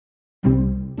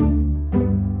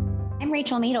I'm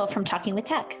Rachel Madel from Talking with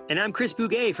Tech. And I'm Chris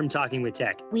Bouguet from Talking with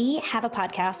Tech. We have a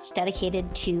podcast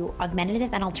dedicated to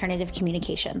augmentative and alternative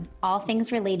communication, all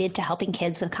things related to helping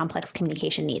kids with complex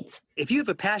communication needs. If you have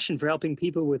a passion for helping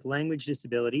people with language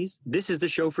disabilities, this is the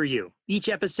show for you. Each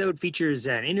episode features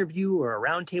an interview or a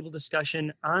roundtable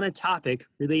discussion on a topic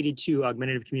related to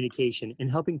augmentative communication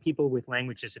and helping people with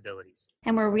language disabilities.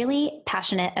 And we're really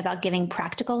passionate about giving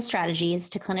practical strategies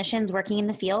to clinicians working in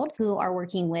the field who are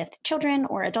working with children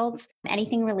or adults,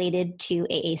 anything related to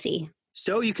AAC.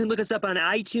 So you can look us up on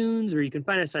iTunes, or you can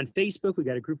find us on Facebook. We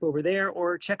got a group over there,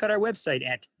 or check out our website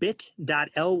at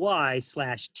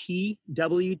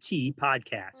bit.ly/TWT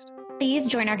podcast. Please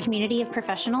join our community of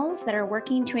professionals that are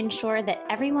working to ensure that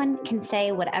everyone can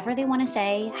say whatever they want to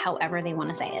say, however they want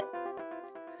to say it.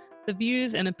 The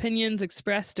views and opinions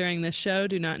expressed during this show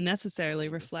do not necessarily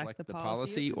reflect the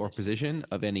policy or position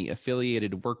of any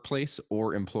affiliated workplace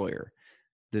or employer.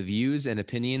 The views and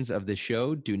opinions of the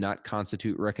show do not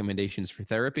constitute recommendations for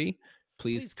therapy.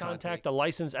 Please contact a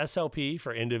licensed SLP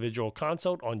for individual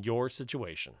consult on your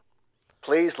situation.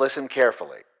 Please listen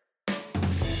carefully.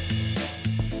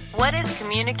 What is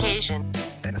communication?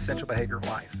 An essential behavior of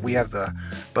life. We have the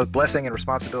both blessing and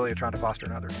responsibility of trying to foster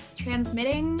another. It's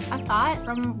transmitting a thought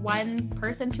from one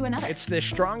person to another. It's the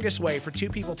strongest way for two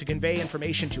people to convey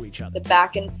information to each other. The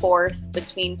back and forth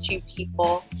between two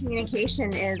people.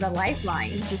 Communication is a lifeline.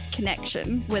 Just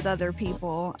connection with other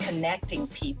people. Connecting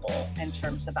people in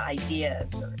terms of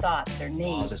ideas or thoughts or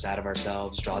needs. Draws us out of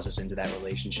ourselves, draws us into that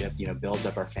relationship, builds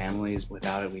up our families.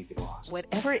 Without it, we'd be lost.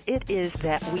 Whatever it is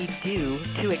that we do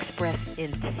to express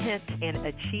intent and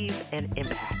achieve an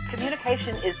impact.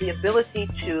 Communication is the ability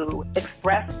to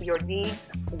express your needs,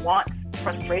 wants,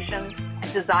 frustrations,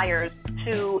 and desires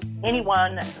to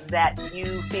anyone that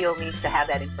you feel needs to have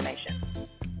that information.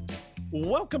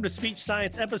 Welcome to Speech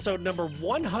Science, episode number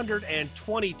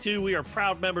 122. We are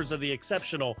proud members of the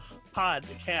Exceptional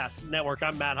Podcast Network.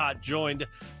 I'm Matt Hott, joined,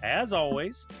 as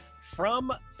always,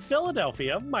 from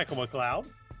Philadelphia, Michael McLeod.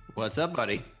 What's up,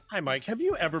 buddy? Hi, Mike. Have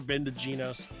you ever been to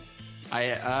Geno's?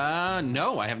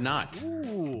 No, I have not.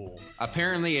 Ooh.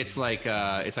 Apparently it's like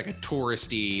a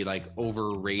touristy,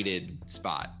 overrated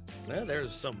spot. Yeah,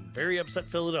 there's some very upset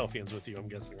Philadelphians with you, I'm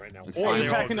guessing, right now. Are you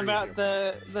talking about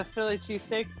the Philly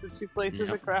cheesesteaks, the two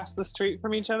places across the street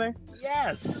from each other?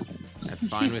 Yes. That's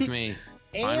fine with me.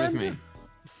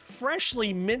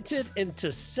 Freshly minted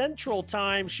into Central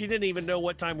Time. She didn't even know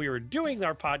what time we were doing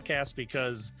our podcast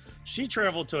because she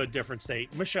traveled to a different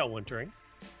state. Michelle Wintering.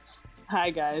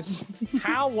 Hi, guys.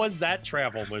 How was that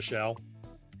travel, Michelle?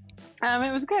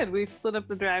 It was good. We split up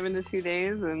the drive into 2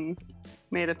 days and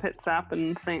made a pit stop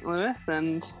in St. Louis,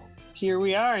 and here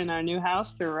we are in our new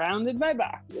house surrounded by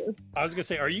boxes. I was going to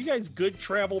say, are you guys good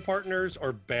travel partners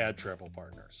or bad travel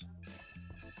partners?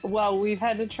 Well, we've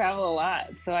had to travel a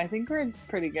lot, so I think we're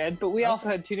pretty good, but we also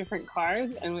had two different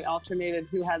cars, and we alternated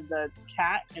who had the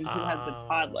cat and who had the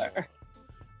toddler.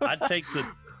 I'd take the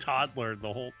toddler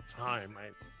the whole time, I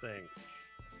think.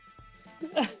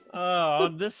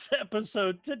 On this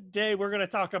episode today, we're going to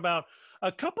talk about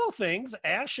a couple things.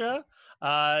 ASHA,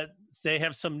 they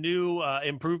have some new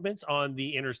improvements on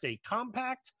the Interstate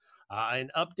Compact,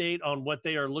 an update on what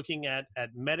they are looking at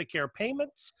Medicare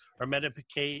payments, or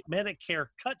Medicare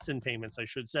cuts in payments, I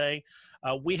should say.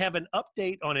 We have an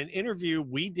update on an interview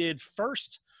we did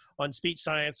first on Speech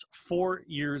Science 4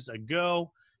 years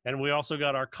ago. And we also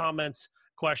got our comments,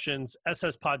 questions,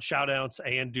 SS Pod shoutouts,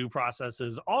 and due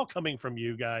processes all coming from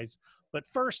you guys. But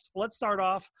first, let's start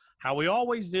off how we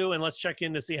always do, and let's check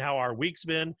in to see how our week's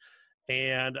been.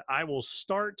 And I will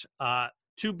start.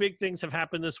 Two big things have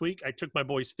happened this week. I took my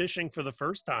boys fishing for the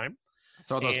first time.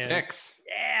 Saw those pics.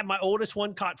 Yeah, my oldest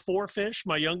one caught 4 fish.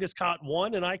 My youngest caught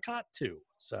 1, and I caught 2.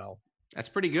 So that's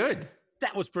pretty good.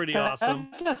 That was pretty awesome.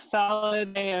 That's a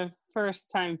solid day of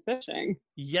first-time fishing.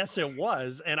 Yes, it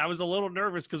was. And I was a little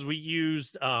nervous because we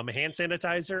used hand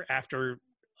sanitizer after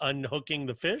unhooking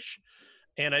the fish.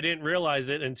 And I didn't realize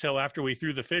it until after we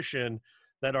threw the fish in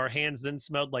that our hands then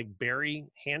smelled like berry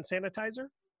hand sanitizer.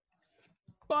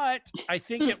 But I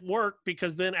think it worked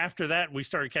because then after that, we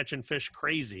started catching fish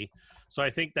crazy. So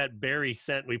I think that berry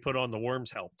scent we put on the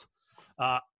worms helped.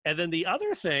 And then the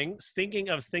other thing, thinking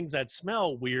of things that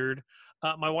smell weird,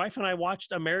 my wife and I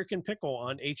watched American Pickle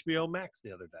on HBO Max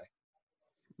the other day.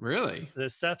 Really?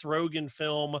 The Seth Rogen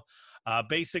film.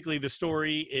 Basically, the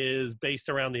story is based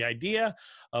around the idea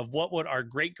of what would our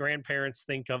great-grandparents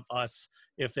think of us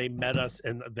if they met us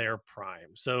in their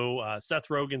prime. So Seth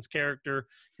Rogen's character,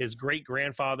 his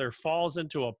great-grandfather, falls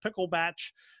into a pickle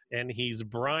batch, and he's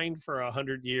brined for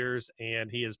 100 years,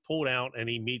 and he is pulled out, and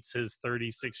he meets his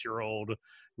 36-year-old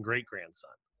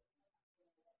great-grandson.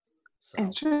 So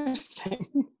interesting.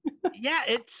 yeah,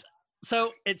 it's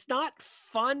not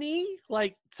funny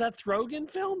like Seth Rogen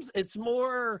films. It's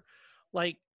more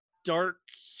like dark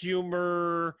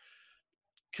humor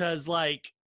because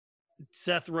like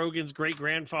Seth Rogen's great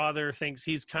grandfather thinks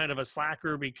he's kind of a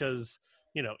slacker because,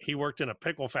 you know, he worked in a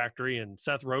pickle factory and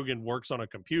Seth Rogen works on a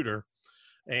computer,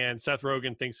 and Seth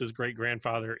Rogen thinks his great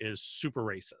grandfather is super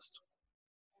racist.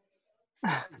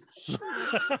 That's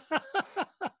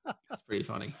pretty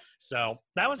funny. So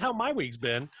that was how my week's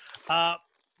been.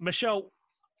 Michelle,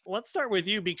 let's start with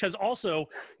you because also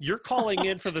you're calling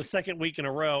in for the second week in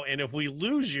a row. And if we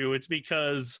lose you, it's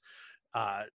because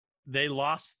they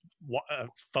lost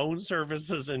phone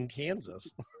services in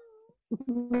Kansas.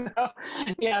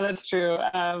 Yeah, that's true.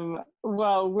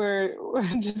 Well, we're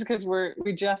just because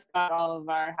we just got all of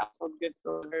our household goods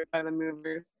delivered by the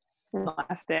movers the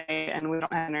last day, and we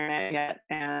don't have internet yet,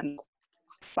 and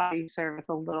spotty service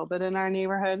a little bit in our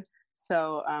neighborhood.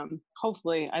 So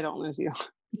hopefully I don't lose you.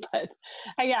 But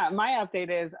yeah, my update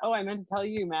is, I meant to tell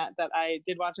you, Matt, that I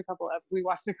did watch we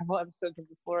watched a couple episodes of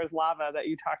The Floor is Lava that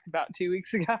you talked about 2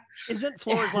 weeks ago. Isn't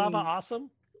Floor is Lava awesome?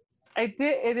 It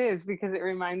is, because it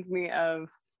reminds me of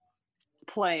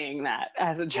playing that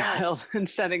as a child and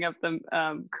setting up the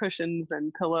cushions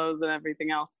and pillows and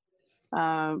everything else.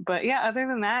 But yeah, other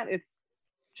than that, it's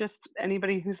just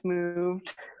anybody who's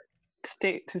moved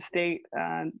state to state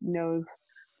knows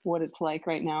what it's like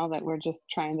right now, that we're just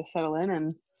trying to settle in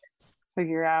and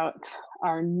figure out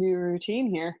our new routine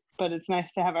here. But it's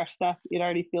nice to have our stuff. It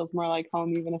already feels more like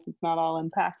home, even if it's not all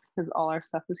unpacked, because all our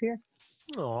stuff is here.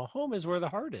 Oh, home is where the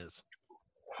heart is.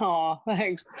 Oh,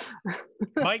 thanks.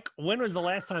 Mike, when was the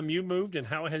last time you moved, and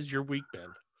how has your week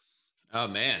been? Oh,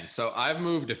 man. So I've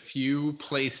moved a few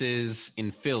places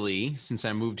in Philly since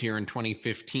I moved here in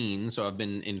 2015. So I've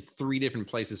been in 3 different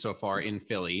places so far in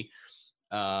Philly.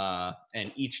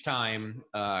 And each time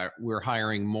we're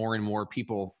hiring more and more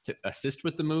people to assist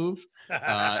with the move.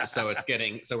 So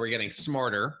we're getting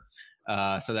smarter.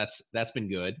 So that's been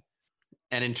good.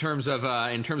 And in terms of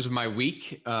my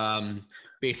week,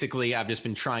 basically I've just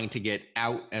been trying to get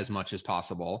out as much as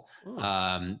possible.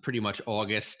 Pretty much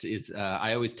August is,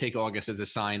 I always take August as a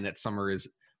sign that summer is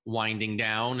winding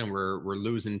down and we're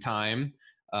losing time.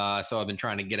 So I've been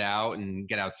trying to get out and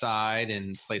get outside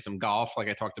and play some golf, like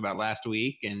I talked about last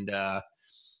week, and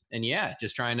yeah,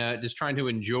 just trying to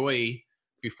enjoy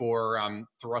before I'm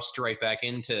thrust right back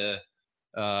into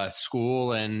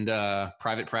school and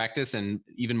private practice and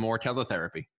even more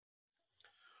teletherapy.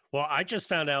 Well, I just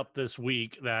found out this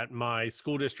week that my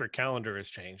school district calendar has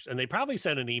changed, and they probably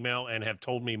sent an email and have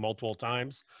told me multiple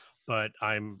times, but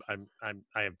I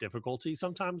have difficulty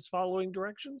sometimes following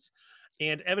directions.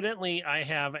 And evidently I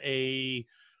have a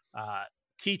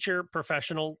teacher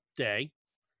professional day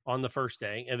on the first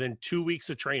day, and then 2 weeks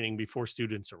of training before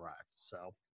students arrive.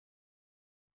 So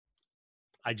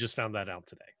I just found that out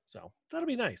today. So that'll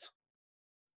be nice.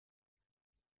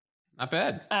 Not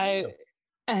bad.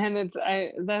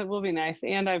 That will be nice.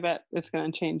 And I bet it's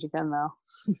going to change again, though.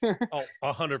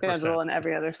 100%. Schedule and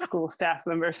every other school staff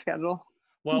member's schedule.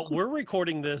 Well, we're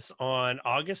recording this on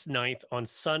August 9th on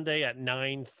Sunday at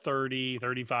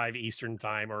 9:35 Eastern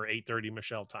time, or 8:30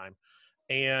 Michelle time.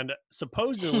 And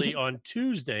supposedly on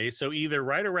Tuesday, so either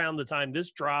right around the time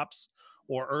this drops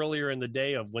or earlier in the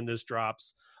day of when this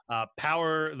drops,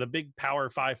 the big Power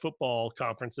 5 football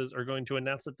conferences are going to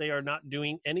announce that they are not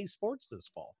doing any sports this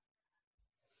fall.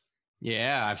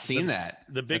 Yeah, I've seen that.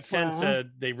 The Big Ten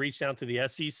said they reached out to the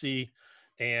SEC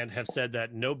and have said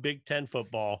that no Big Ten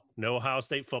football, no Ohio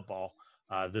State football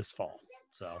this fall.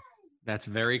 So that's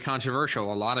very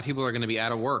controversial. A lot of people are going to be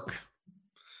out of work.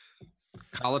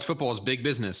 College football is big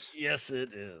business. Yes,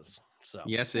 it is. So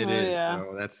yes, it is. Yeah.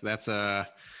 So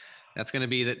that's going to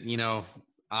be that. You know,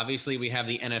 obviously we have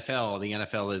the NFL. The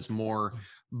NFL is more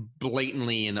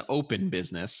blatantly an open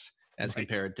business as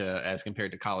compared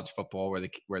to college football,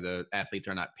 where the athletes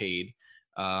are not paid.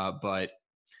 But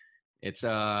it's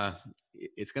going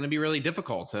to be really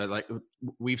difficult. So, like,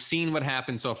 we've seen what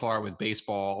happened so far with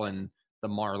baseball and the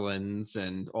Marlins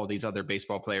and all these other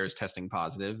baseball players testing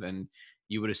positive, and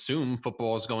you would assume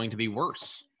football is going to be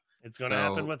worse. It's going to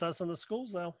happen with us in the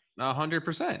schools, though.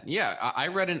 100%. Yeah, I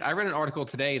read an article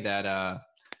today that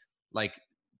like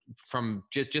from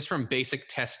just from basic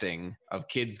testing of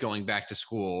kids going back to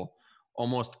school,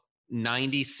 almost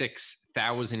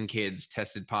 96,000 kids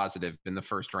tested positive in the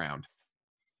first round.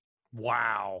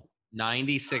 Wow.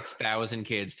 96,000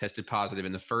 kids tested positive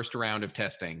in the first round of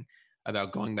testing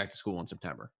about going back to school in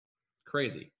September.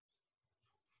 Crazy.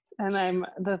 And I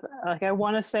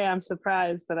want to say I'm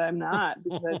surprised, but I'm not,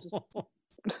 because I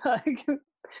just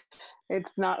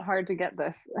It's not hard to get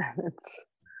this. It's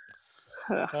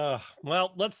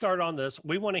well, let's start on this.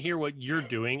 We want to hear what you're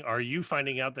doing. Are you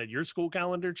finding out that your school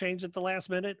calendar changed at the last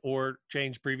minute or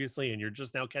changed previously and you're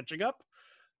just now catching up?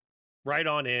 Right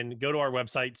on in. Go to our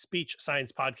website,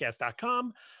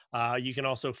 speechsciencepodcast.com. You can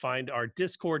also find our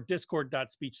Discord,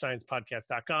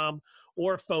 discord.speechsciencepodcast.com,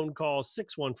 or phone call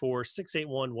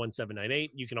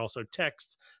 614-681-1798. You can also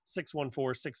text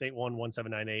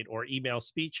 614-681-1798 or email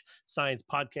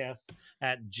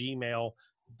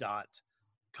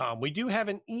speechsciencepodcast@gmail.com. We do have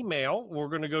an email. We're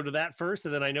going to go to that first,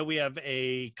 and then I know we have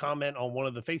a comment on one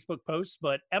of the Facebook posts,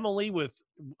 but Emily with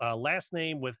last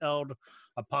name withheld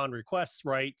upon requests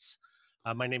writes,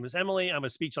 my name is Emily. I'm a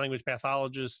speech language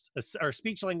pathologist or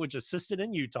speech language assistant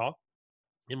in Utah.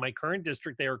 In my current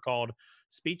district, they are called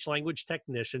speech language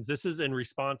technicians. This is in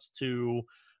response to,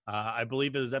 I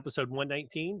believe it was episode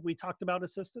 119. We talked about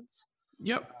assistants.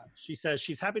 Yep. She says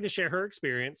she's happy to share her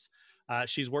experience.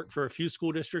 She's worked for a few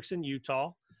school districts in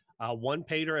Utah. One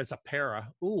paid her as a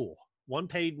para. Ooh, one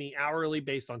paid me hourly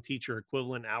based on teacher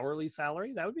equivalent hourly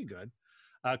salary. That would be good.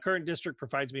 Current district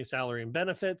provides me a salary and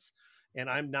benefits, and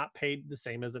I'm not paid the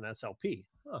same as an SLP.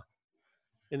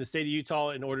 In the state of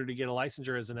Utah, in order to get a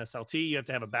licensure as an SLT, you have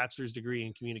to have a bachelor's degree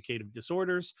in communicative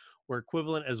disorders or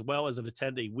equivalent, as well as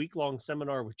attend a week-long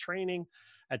seminar with training.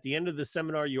 At the end of the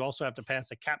seminar, you also have to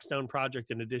pass a capstone project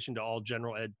in addition to all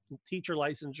general ed teacher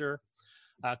licensure.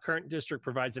 Current district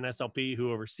provides an SLP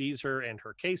who oversees her and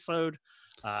her caseload.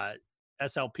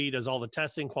 SLP does all the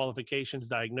testing, qualifications,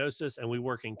 diagnosis, and we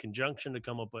work in conjunction to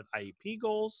come up with IEP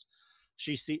goals.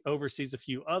 She oversees a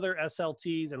few other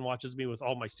SLTs and watches me with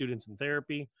all my students in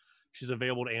therapy. She's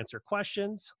available to answer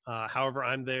questions. However,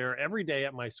 I'm there every day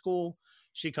at my school.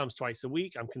 She comes twice a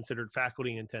week. I'm considered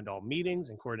faculty and attend all meetings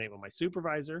and coordinate with my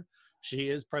supervisor. She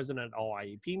is present at all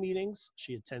IEP meetings.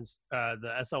 She attends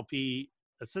the SLP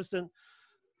assistant,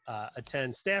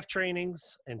 attend staff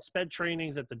trainings and SPED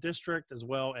trainings at the district, as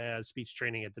well as speech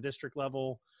training at the district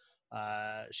level.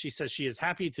 She says she is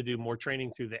happy to do more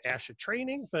training through the ASHA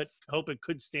training, but hope it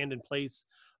could stand in place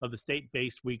of the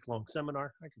state-based week-long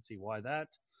seminar. I can see why that.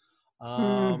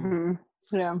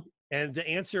 Yeah. And to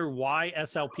answer why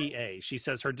SLPA, she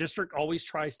says her district always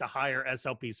tries to hire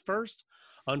SLPs first.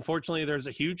 Unfortunately, there's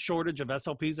a huge shortage of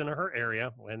SLPs in her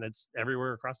area, and it's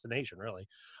everywhere across the nation, really.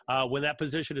 When that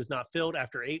position is not filled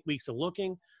after 8 weeks of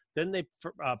looking, then they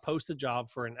post a job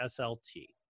for an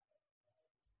SLT.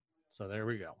 So there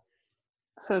we go.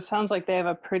 So it sounds like they have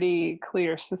a pretty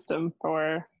clear system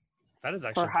for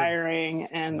hiring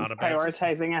and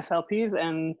prioritizing SLPs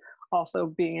and also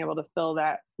being able to fill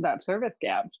that service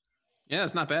gap. Yeah,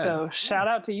 it's not bad. So shout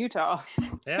out to Utah.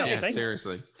 Yeah, thanks,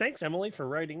 seriously. Thanks, Emily, for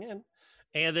writing in.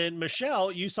 And then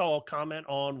Michelle, you saw a comment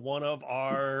on one of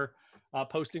our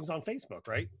postings on Facebook,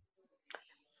 right?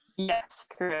 Yes,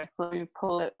 correct. Let me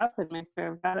pull it up and make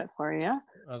sure I've got it for you.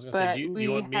 I was going to say, do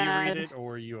you want me to read it,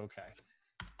 or are you okay?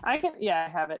 I can. Yeah, I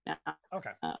have it now.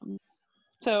 Okay.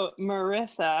 So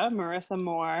Marissa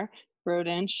Moore wrote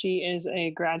in. She is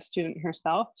a grad student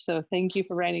herself. So thank you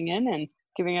for writing in and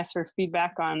giving us her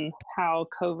feedback on how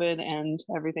COVID and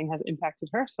everything has impacted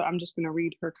her. So I'm just going to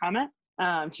read her comment.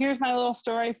 Here's my little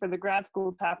story for the grad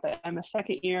school topic. I'm a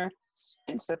second year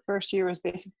student, so first year was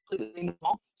basically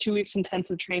normal, 2 weeks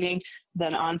intensive training,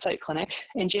 then on-site clinic.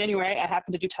 In January, I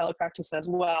happened to do telepractice as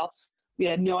well. We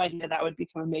had no idea that would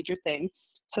become a major thing.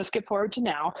 So skip forward to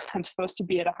now. I'm supposed to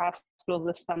be at a hospital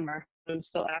this summer. I'm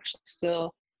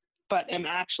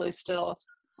actually still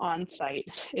on site.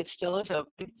 It still is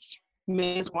open.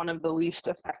 May is one of the least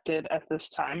affected at this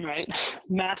time, right?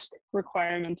 Mask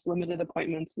requirements, limited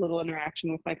appointments, little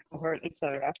interaction with my cohort,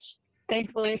 etc.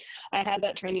 Thankfully, I had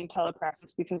that training in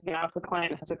telepractice because now if the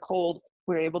client has a cold,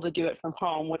 we're able to do it from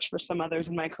home, which for some others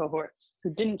in my cohort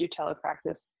who didn't do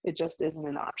telepractice, it just isn't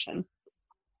an option.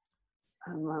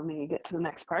 Let me get to the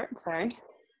next part, sorry.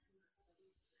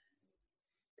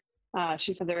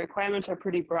 She said the requirements are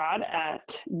pretty broad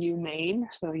at UMaine,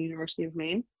 so University of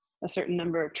Maine, a certain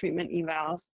number of treatment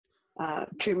evals,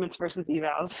 treatments versus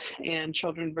evals, and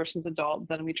children versus adult.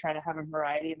 Then we try to have a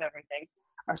variety of everything.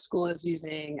 Our school is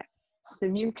using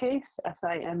Simucase,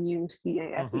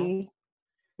 SIMUCASE.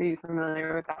 Are you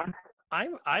familiar with that one?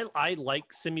 I like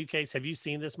Simucase. Have you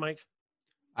seen this, Mike?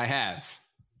 I have.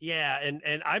 Yeah,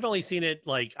 and I've only seen it,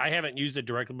 like, I haven't used it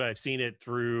directly, but I've seen it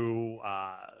through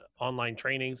online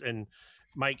trainings. And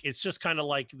Mike, it's just kind of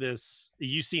like this.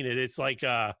 You've seen it. It's like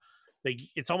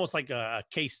it's almost like a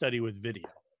case study with video.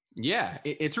 Yeah,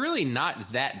 it's really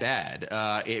not that bad.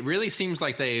 It really seems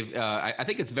like they've, I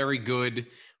think it's very good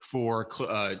for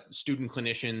student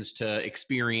clinicians to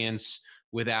experience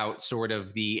without sort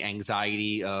of the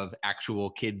anxiety of actual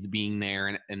kids being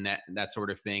there and that sort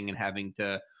of thing, and having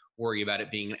to worry about it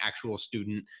being an actual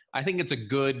student. I think it's a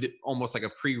good, almost like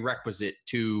a prerequisite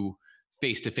to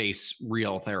face-to-face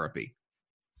real therapy.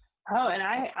 Oh, and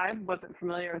I wasn't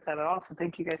familiar with that at all, so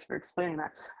thank you guys for explaining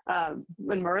that.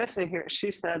 When Marissa here,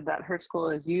 she said that her school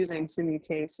is using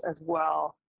Simulcase as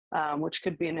well, which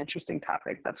could be an interesting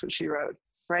topic. That's what she wrote.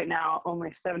 Right now,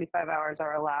 only 75 hours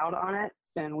are allowed on it,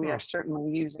 and we are certainly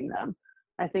using them.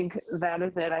 I think that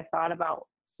is it. I thought about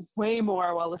way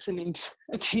more while listening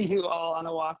to you all on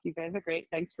a walk. You guys are great.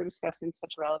 Thanks for discussing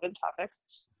such relevant topics.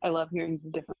 I love hearing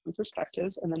the different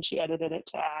perspectives. And then she edited it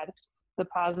to add, the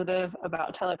positive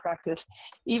about telepractice,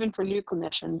 even for new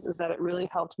clinicians, is that it really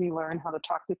helped me learn how to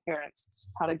talk to parents,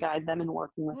 how to guide them in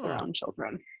working with their own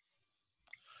children.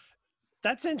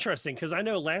 That's interesting, because I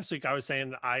know last week I was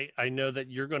saying I know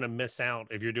that you're going to miss out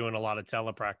if you're doing a lot of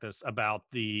telepractice about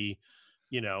the,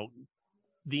 you know,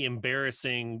 the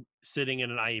embarrassing sitting in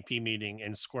an IEP meeting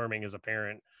and squirming as a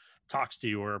parent talks to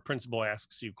you, or a principal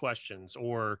asks you questions,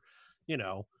 or, you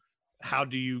know, how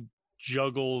do you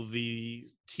juggle the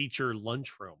teacher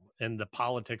lunchroom and the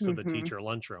politics of the teacher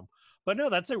lunchroom. But no,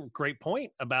 that's a great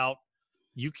point about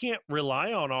you can't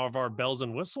rely on all of our bells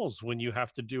and whistles when you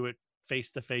have to do it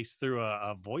face to face through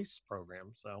a voice program.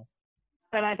 So,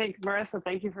 and I think, Marissa,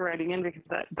 thank you for writing in, because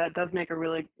that does make a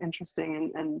really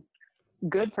interesting and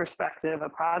good perspective, a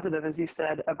positive, as you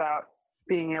said, about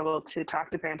being able to talk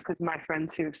to parents. Because my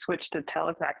friends who've switched to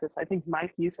telepractice, I think,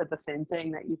 Mike, you said the same thing,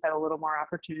 that you've had a little more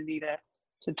opportunity to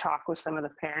talk with some of the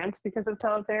parents because of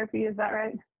teletherapy. Is that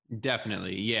right?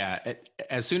 Definitely. Yeah.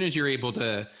 As soon as you're able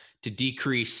to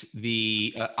decrease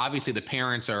the, obviously the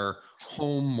parents are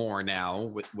home more now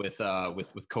with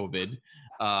COVID.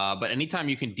 But anytime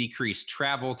you can decrease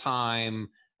travel time,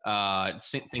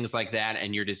 things like that,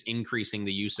 and you're just increasing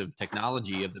the use of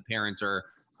technology, if the parents are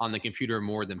on the computer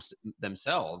more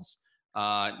themselves,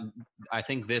 I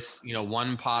think this, you know,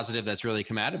 one positive that's really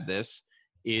come out of this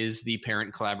is the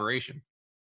parent collaboration.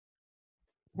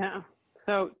 Yeah.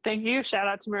 So thank you. Shout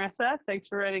out to Marissa. Thanks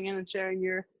for writing in and sharing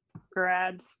your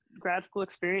grad school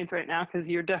experience right now, because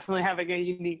you're definitely having a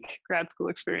unique grad school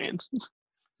experience.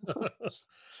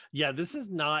 Yeah, this is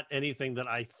not anything that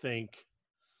I think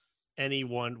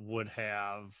anyone would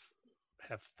have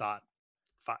thought.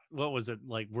 What was it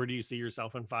like? Where do you see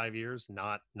yourself in 5 years?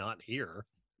 Not here.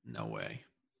 No way.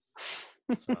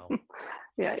 So.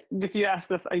 Yeah, if you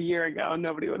asked us a year ago,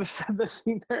 nobody would have said this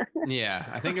either. Yeah,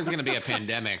 I think there's going to be a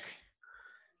pandemic,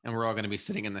 and we're all going to be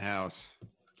sitting in the house.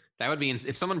 That would be,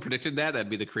 if someone predicted that, that'd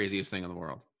be the craziest thing in the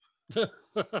world.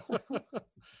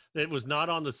 It was not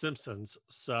on The Simpsons,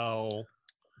 so.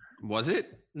 Was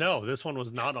it? No, this one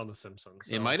was not on The Simpsons.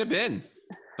 So. It might have been.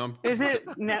 Is it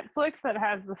Netflix that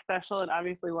has the special? It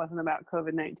obviously wasn't about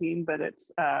COVID-19, but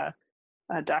it's a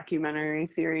documentary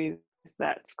series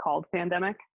that's called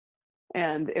Pandemic,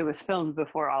 and it was filmed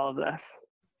before all of this.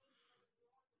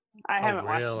 I haven't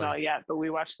watched it all yet, but we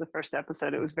watched the first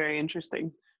episode. It was very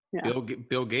interesting. Yeah.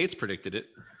 Bill Gates predicted it.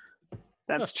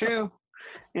 That's true.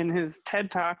 In his TED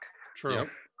Talk. True. Yep.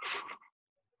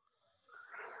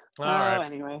 All right.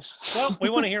 Anyways. Well, we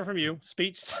want to hear from you.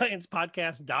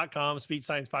 SpeechSciencePodcast.com,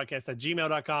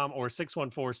 SpeechSciencePodcast@gmail.com, or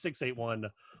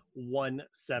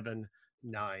 614-681-1798.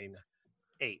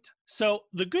 So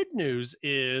the good news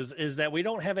is that we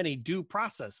don't have any due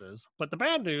processes, but the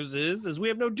bad news is we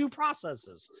have no due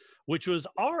processes, which was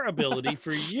our ability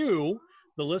for you,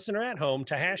 the listener at home,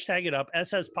 to hashtag it up,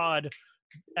 SSPod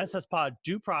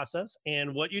due process.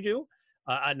 And what you do,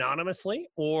 anonymously,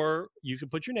 or you can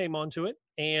put your name onto it,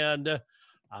 and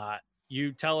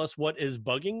you tell us what is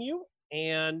bugging you,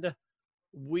 and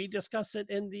we discuss it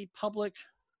in the public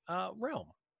realm.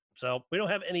 So we don't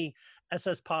have any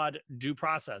SSPod due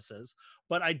processes,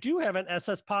 but I do have an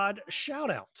SSPod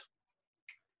shout out.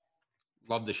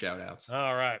 Love the shout outs.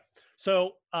 All right.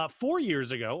 So 4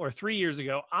 years ago or 3 years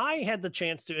ago, I had the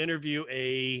chance to interview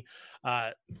a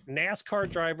NASCAR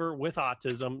driver with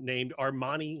autism named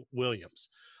Armani Williams.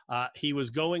 He was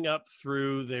going up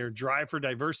through their Drive for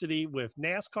Diversity with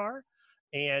NASCAR,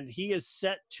 and he is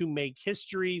set to make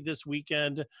history this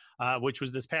weekend, which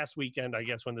was this past weekend, I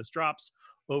guess, when this drops,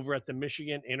 over at the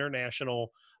Michigan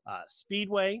International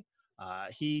Speedway.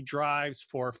 He drives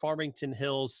for Farmington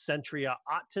Hills Centria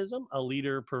Autism, a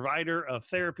leader provider of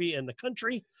therapy in the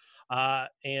country.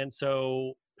 And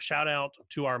so shout out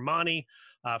to Armani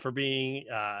for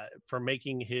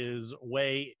making his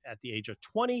way at the age of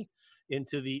 20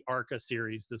 into the ARCA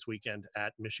series this weekend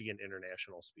at Michigan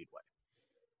International Speedway.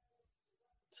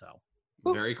 So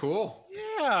Very cool.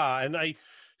 Yeah, and I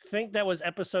think that was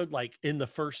episode like in the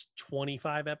first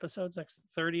 25 episodes, next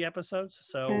 30 episodes.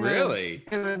 So really,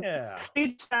 it was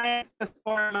speech science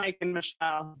before Mike and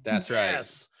Michelle. That's right.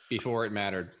 Yes. Before it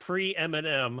mattered.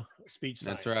 Pre-M&M speech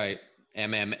science. That's right.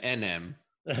 MMNM.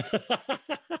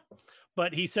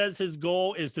 But he says his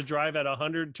goal is to drive at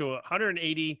 100 to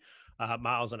 180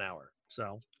 miles an hour.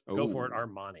 So go for it,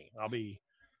 Armani. I'll be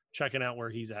checking out where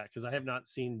he's at because I have not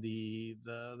seen the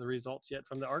results yet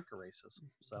from the ARCA races.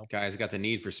 So guys got the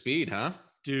need for speed, huh?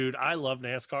 Dude, I love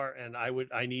NASCAR, and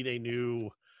I need a new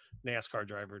NASCAR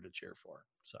driver to cheer for.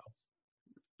 So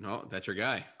no, that's your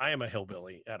guy. I am a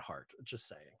hillbilly at heart. Just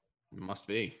saying. Must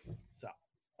be. So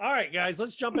all right, guys,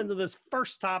 let's jump into this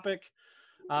first topic.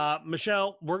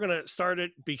 Michelle, we're going to start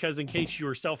it because in case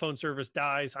your cell phone service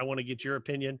dies, I want to get your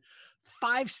opinion.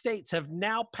 5 states have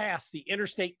now passed the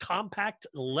Interstate Compact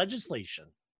legislation.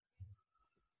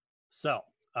 So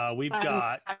we've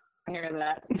got... I hear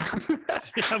that.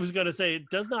 I was going to say, it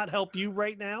does not help you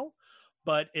right now,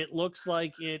 but it looks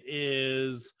like it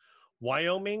is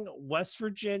Wyoming, West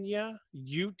Virginia,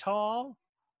 Utah,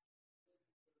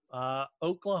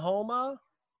 Oklahoma,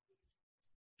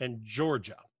 and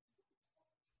Georgia.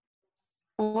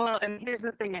 Well, and here's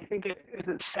the thing. I think it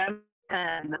is 7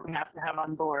 that we have to have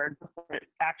on board before it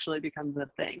actually becomes a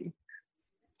thing.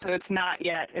 So it's not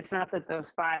yet. It's not that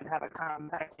those 5 have a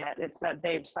compact yet. It's that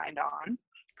they've signed on.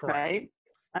 Correct.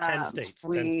 Right? 10 states.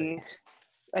 10 states.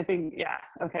 I think, yeah.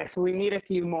 Okay. So we need a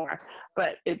few more,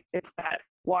 but it's that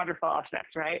waterfall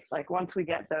effect, right? Like once we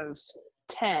get those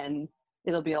 10,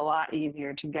 it'll be a lot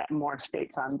easier to get more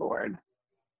states on board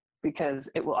because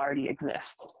it will already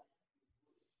exist.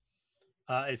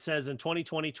 It says in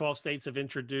 2020, 12 states have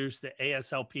introduced the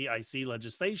ASLP-IC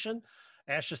legislation.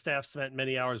 ASHA staff spent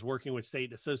many hours working with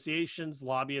state associations,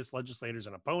 lobbyists, legislators,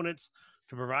 and opponents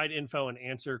to provide info and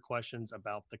answer questions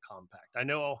about the compact. I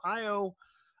know Ohio,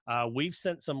 we've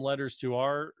sent some letters to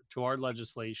our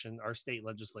legislation, our state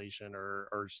legislation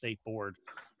or state board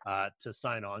to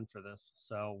sign on for this.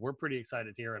 So we're pretty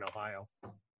excited here in Ohio.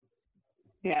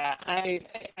 Yeah, I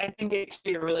think it could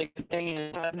be a really good thing. And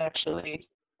it does actually,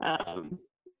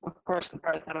 of course, the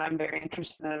part that I'm very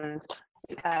interested in is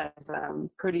it has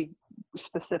pretty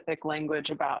specific language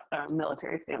about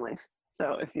military families.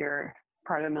 So if you're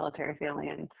part of a military family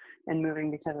and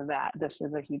moving because of that, this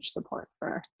is a huge support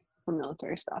for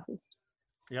military spouses.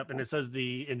 Yep, and it says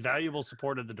the invaluable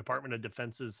support of the Department of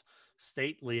Defense's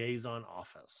State Liaison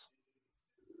Office.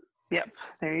 Yep,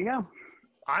 there you go.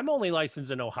 I'm only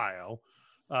licensed in Ohio.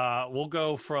 We'll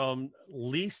go from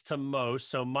least to most.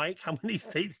 So, Mike, how many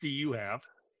states do you have?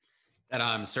 That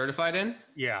I'm certified in?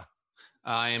 Yeah.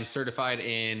 I am certified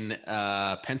in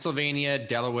Pennsylvania,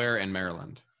 Delaware, and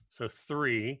Maryland. So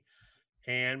 3.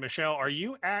 And Michelle, are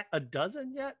you at a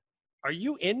dozen yet? Are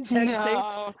you in 10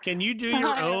 states? Can you do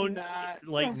your own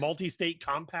like multi-state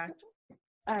compact?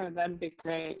 Oh, that'd be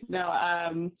great. No,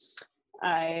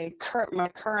 my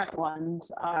current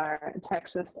ones are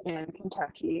Texas and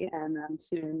Kentucky, and then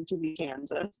soon to be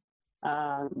Kansas.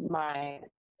 My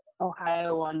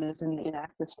Ohio one is in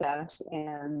inactive status,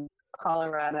 and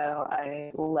Colorado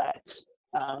I let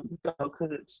go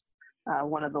because it's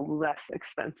one of the less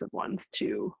expensive ones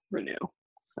to renew.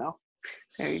 So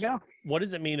there you go. What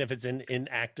does it mean if it's in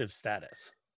inactive status?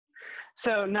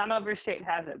 So not every state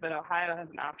has it, but Ohio has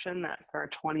an option that for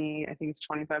I think it's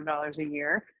 $25 a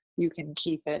year, you can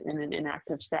keep it in an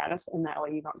inactive status, and that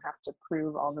way you don't have to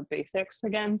prove all the basics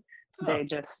again. They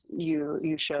just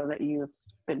you show that you've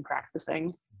been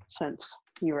practicing since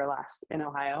you were last in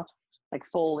Ohio, like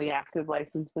fully active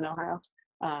licensed in Ohio.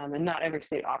 And not every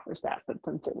state offers that, but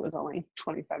since it was only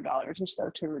 $25 or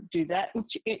so to do that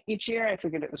each year, I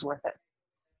figured it was worth it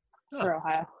for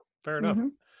Ohio. Fair enough. Mm-hmm.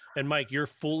 And Mike, you're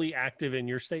fully active in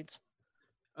your states?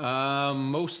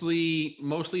 Mostly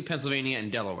Pennsylvania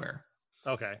and Delaware.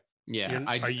 Okay. Yeah.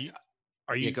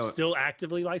 Are you still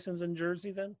actively licensed in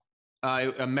Jersey then?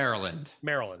 Maryland.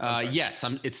 Maryland. Yes,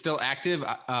 it's still active.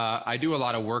 I do a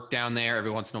lot of work down there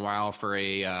every once in a while for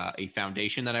a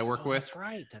foundation that I work with. That's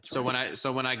right. So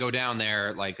when I go down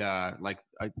there,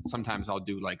 sometimes I'll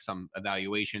do like some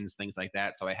evaluations, things like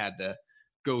that. So I had to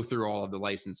go through all of the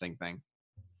licensing thing.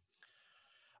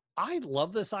 I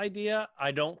love this idea.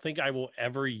 I don't think I will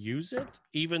ever use it,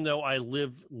 even though I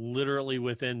live literally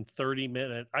within 30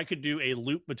 minutes. I could do a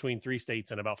loop between 3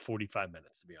 states in about 45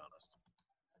 minutes, to be honest.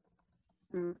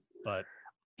 But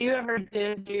if you ever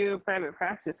did do private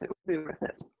practice, it would be worth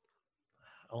it.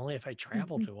 Only if I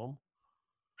travel to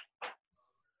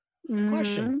them.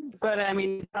 Question. But I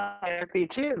mean, therapy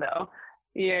too, though.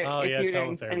 If you're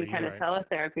doing any kind of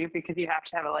teletherapy, because you have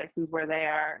to have a license where they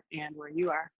are and where you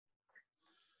are.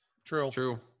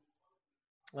 True.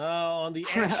 On the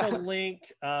ASHA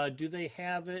link, do they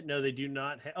have it? No, they do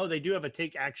not. They do have a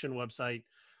Take Action website,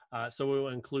 so we will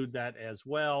include that as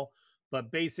well.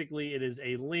 But basically, it is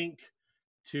a link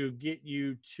to get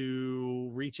you to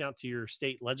reach out to your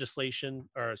state legislation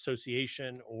or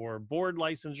association or board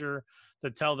licensure to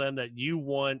tell them that you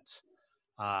want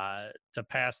to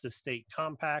pass the state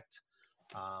compact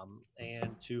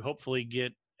and to hopefully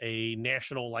get a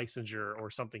national licensure or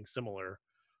something similar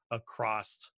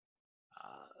across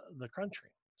the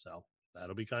country. So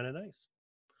that'll be kind of nice.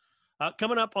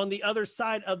 Coming up on the other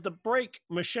side of the break,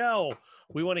 Michelle,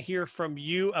 we want to hear from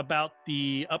you about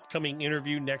the upcoming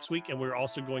interview next week, and we're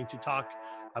also going to talk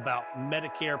about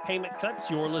Medicare payment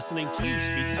cuts. You're listening to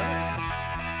Speak Science.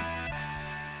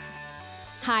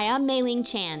 Hi, I'm Mei-Ling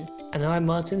Chan. And I'm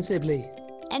Martin Sibley.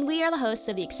 And we are the hosts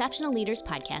of the Exceptional Leaders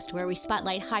podcast, where we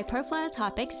spotlight high-profile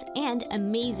topics and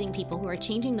amazing people who are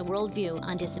changing the worldview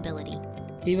on disability.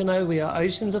 Even though we are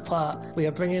oceans apart, we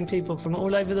are bringing people from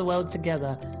all over the world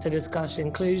together to discuss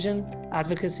inclusion,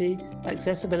 advocacy,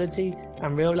 accessibility,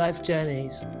 and real-life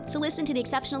journeys. So listen to the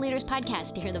Exceptional Leaders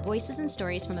podcast to hear the voices and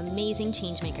stories from amazing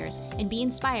changemakers and be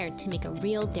inspired to make a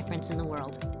real difference in the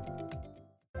world.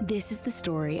 This is the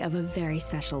story of a very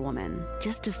special woman.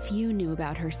 Just a few knew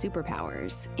about her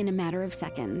superpowers. In a matter of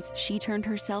seconds, she turned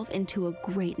herself into a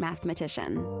great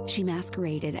mathematician. She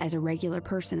masqueraded as a regular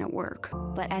person at work,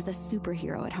 but as a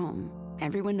superhero at home.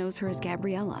 Everyone knows her as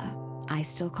Gabriella. I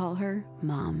still call her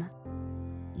Mom.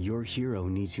 Your hero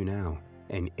needs you now,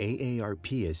 and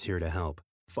AARP is here to help.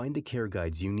 Find the care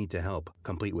guides you need to help,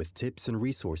 complete with tips and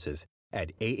resources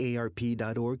at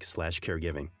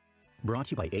aarp.org/caregiving. Brought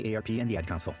to you by AARP and the Ad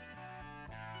Council.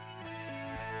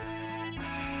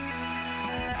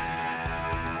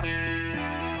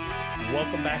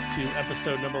 Welcome back to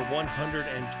episode number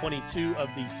 122 of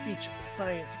the Speech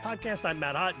Science Podcast. I'm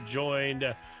Matt Hott, joined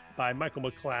by Michael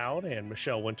McLeod and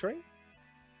Michelle Wintering.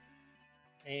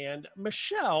 And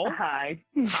Michelle. Hi.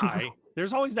 Hi.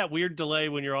 There's always that weird delay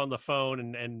when you're on the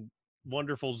phone, and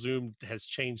wonderful Zoom has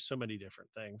changed so many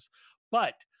different things.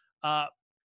 But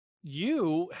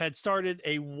you had started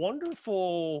a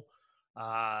wonderful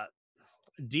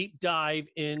deep dive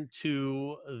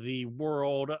into the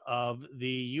world of the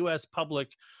U.S.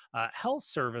 public health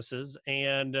services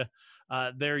and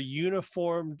their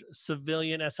uniformed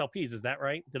civilian SLPs. Is that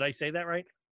right? Did I say that right?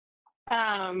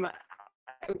 I'm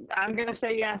going to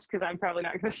say yes, because I'm probably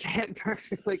not going to say it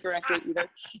perfectly correctly either.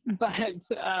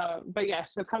 But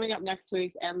yes, so coming up next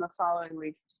week and the following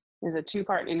week is a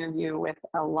 2-part interview with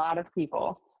a lot of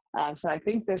people. So I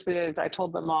think this is, I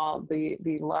told them all, the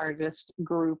largest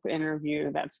group interview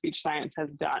that Speech Science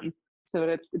has done. So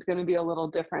it's going to be a little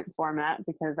different format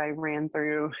because I ran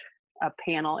through a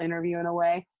panel interview in a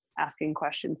way, asking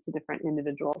questions to different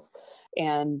individuals.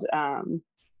 And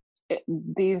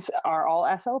these are all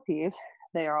SLPs.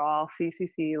 They are all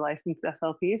CCC licensed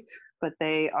SLPs, but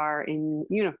they are in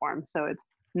uniform. So it's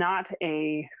not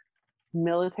a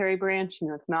military branch,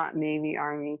 it's not Navy,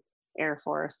 Army, Air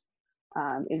Force.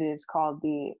 It is called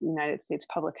the United States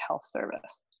Public Health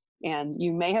Service. And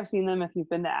you may have seen them if you've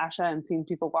been to ASHA and seen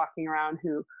people walking around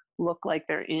who look like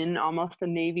they're in almost a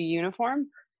Navy uniform.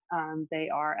 They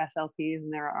are SLPs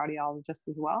and they're audiologists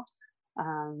as well.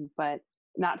 But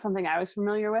not something I was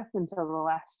familiar with until the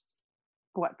last,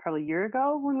 probably a year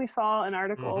ago when we saw an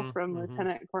article from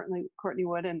Lieutenant Courtney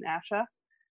Wood in ASHA.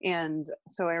 And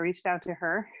so I reached out to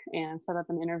her and set up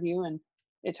an interview, and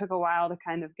it took a while to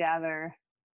kind of gather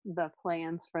the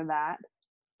plans for that.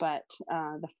 But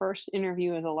the first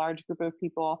interview is a large group of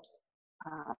people.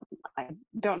 I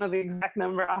don't know the exact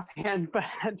number offhand, but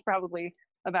it's probably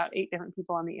about 8 different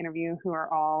people on the interview who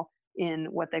are all in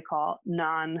what they call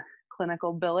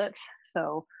non-clinical billets.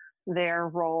 So their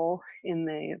role in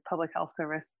the public health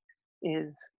service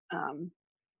is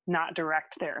not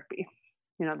direct therapy.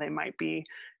 They might be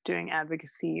doing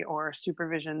advocacy or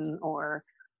supervision or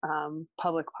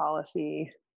public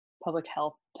policy, public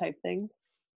health type things.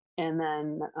 And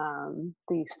then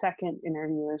the second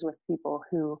interview is with people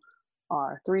who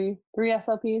are three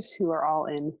SLPs who are all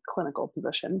in clinical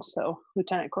positions. So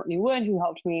Lieutenant Courtney Wood, who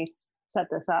helped me set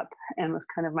this up and was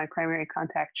kind of my primary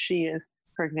contact, she is,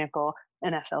 for example,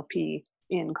 an SLP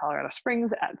in Colorado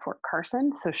Springs at Fort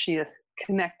Carson. So she is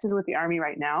connected with the Army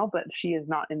right now, but she is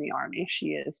not in the Army. She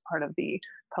is part of the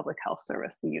public health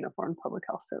service, the uniformed public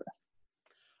health service.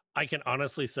 I can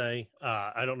honestly say,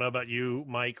 I don't know about you,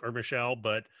 Mike or Michelle,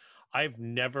 but I've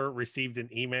never received an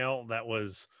email that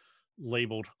was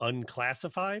labeled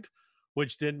unclassified,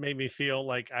 which then made me feel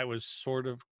like I was sort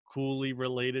of coolly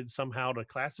related somehow to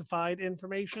classified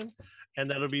information, and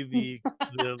that'll be the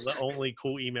only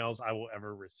cool emails I will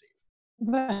ever receive.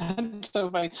 That's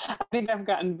so funny. I think I've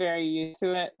gotten very used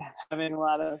to it, having a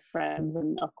lot of friends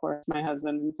and, of course, my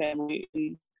husband and family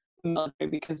in the military,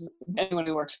 because anyone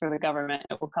who works for the government,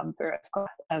 it will come through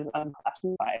as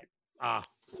unclassified.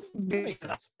 Makes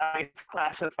sense. It's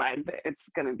classified, but it's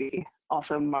going to be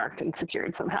also marked and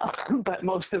secured somehow. But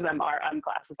most of them are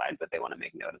unclassified, but they want to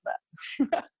make note of that.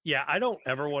 Yeah, I don't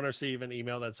ever want to receive an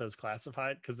email that says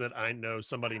classified, because then I know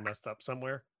somebody messed up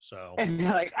somewhere. So, and you're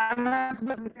like, I'm not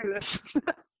supposed to do this.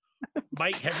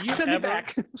 Mike, have you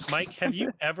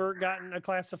ever gotten a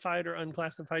classified or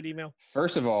unclassified email?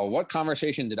 First of all, what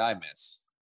conversation did I miss?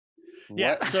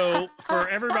 Yeah, What? so for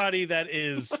everybody that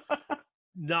is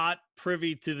not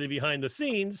privy to the behind the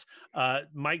scenes,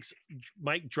 Mike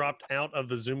dropped out of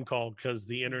the Zoom call because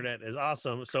the internet is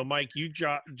awesome. So Mike, you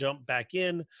jump back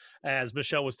in as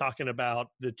Michelle was talking about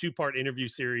the 2-part interview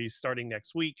series starting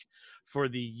next week for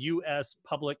the U.S.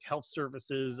 Public Health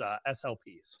Services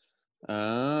SLPs.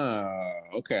 Oh,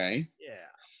 okay. Yeah.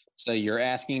 So you're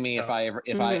asking me if I ever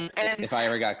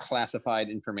got classified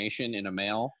information in a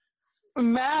mail?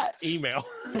 Matt email.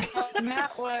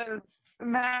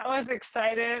 Matt was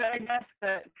excited, I guess,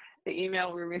 that the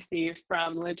email we received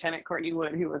from Lieutenant Courtney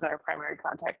Wood, who was our primary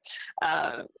contact,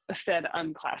 said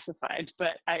unclassified.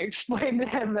 But I explained to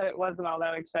him that it wasn't all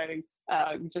that exciting.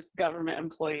 Just government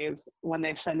employees, when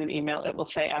they send an email, it will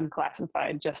say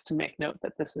unclassified, just to make note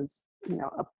that this is,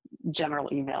 a general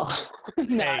email,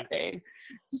 not a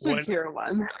secure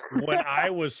one. When I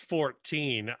was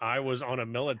 14, I was on a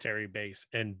military base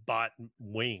and bought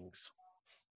wings.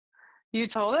 You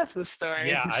told us the story.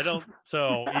 Yeah,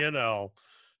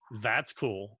 that's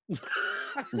cool.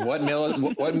 What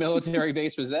military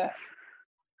base was that?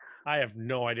 I have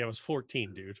no idea. I was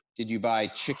 14, dude. Did you buy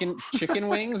chicken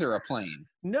wings or a plane?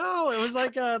 No, it was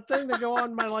like a thing to go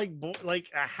on my like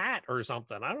a hat or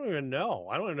something. I don't even know.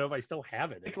 I don't even know if I still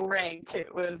have it. Like rank.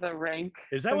 It was a rank.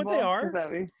 Is that what they are?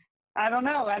 I don't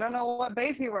know. I don't know what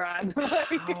base you were on.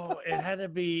 Oh, it had to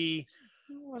be.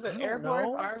 Was it Air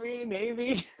Force, Army,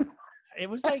 Navy? It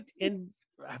was like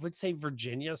I would say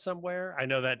Virginia somewhere. I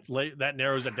know that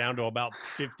narrows it down to about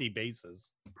 50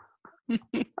 bases.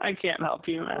 I can't help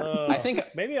you, man. I think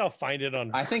maybe I'll find it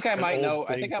on. I think I might know.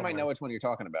 I think I might know which one you're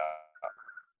talking about.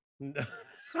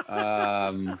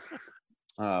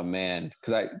 Oh man,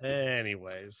 because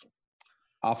Anyways,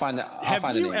 I'll find that.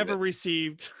 Have you ever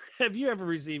received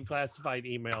classified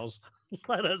emails?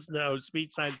 Let us know.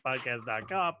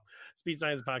 SpeechSciencePodcast.com,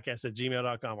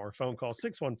 SpeechSciencePodcast@gmail.com, or phone call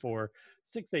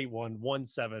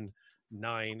 614-681-1798.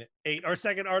 Our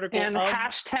second article and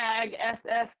hashtag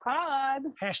SSPod.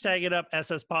 Hashtag it up,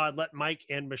 SSPod. Let Mike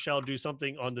and Michelle do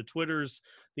something on the Twitters,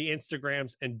 the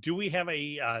Instagrams, and do we have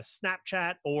a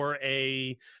Snapchat or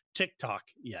a TikTok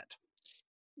yet?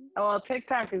 Oh, well,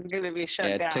 TikTok is going to be shut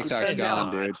down. Yeah, TikTok's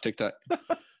gone, dude. TikTok.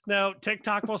 No,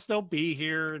 TikTok will still be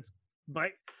here. It's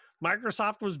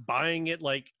Microsoft was buying it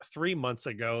like 3 months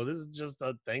ago. This is just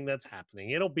a thing that's happening.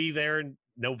 It'll be there in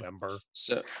November.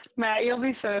 So Matt, you'll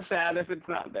be so sad if it's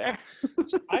not there.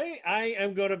 I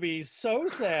am going to be so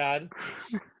sad,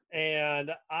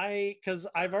 and because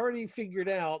I've already figured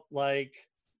out like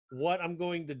what I'm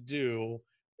going to do,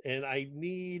 and I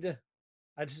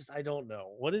don't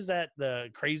know. What is that? The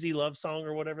Crazy Love song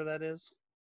or whatever that is?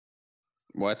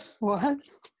 What?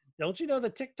 Don't you know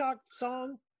the TikTok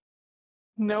song?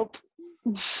 Nope.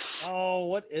 Oh,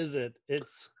 what is it?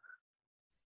 It's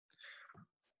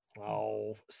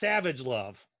Savage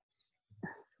Love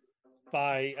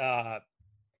by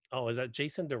is that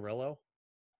Jason Derulo?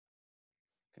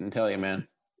 Couldn't tell you, man.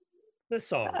 This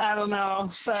song. I don't know.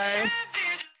 Sorry.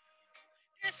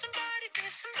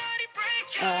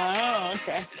 Oh,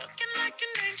 okay.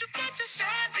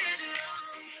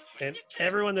 And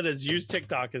everyone that has used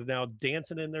TikTok is now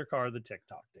dancing in their car the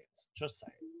TikTok dance. Just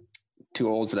saying. Too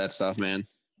old for that stuff, man.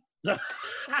 All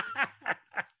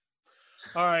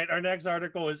right, our next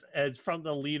article is from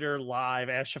the Leader Live.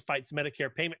 ASHA fights Medicare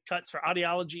payment cuts for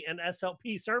audiology and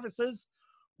SLP services.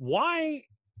 Why,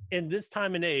 in this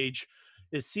time and age,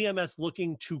 is CMS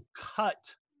looking to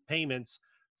cut payments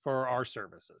for our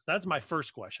services? That's my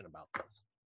first question about this.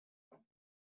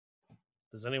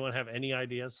 Does anyone have any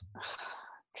ideas?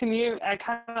 I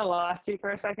kind of lost you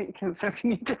for a second, so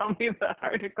can you tell me the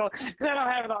article? Because I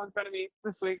don't have it all in front of me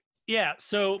this week. Yeah,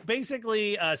 so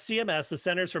basically CMS, the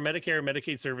Centers for Medicare and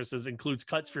Medicaid Services, includes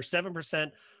cuts for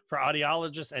 7% for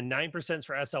audiologists and 9%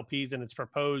 for SLPs in its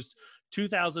proposed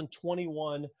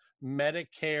 2021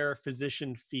 Medicare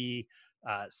physician fee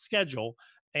schedule.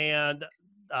 And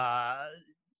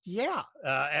Yeah,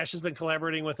 Ash has been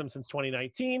collaborating with them since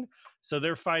 2019. So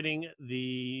they're fighting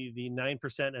the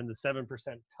 9% and the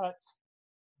 7% cuts.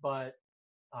 But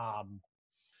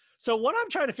so what I'm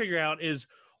trying to figure out is,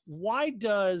 why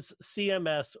does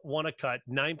CMS want to cut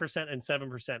 9% and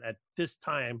 7% at this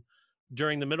time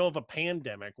during the middle of a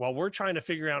pandemic while we're trying to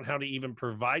figure out how to even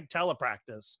provide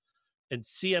telepractice, and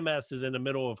CMS is in the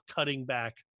middle of cutting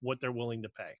back what they're willing to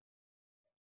pay?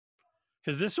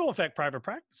 Because this will affect private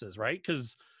practices, right?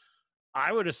 Because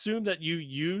I would assume that you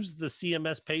use the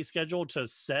CMS pay schedule to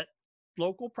set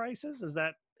local prices. Is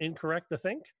that incorrect to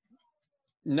think?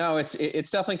 No, it's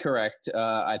definitely correct.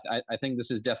 I think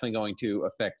this is definitely going to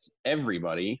affect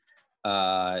everybody.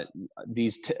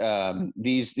 These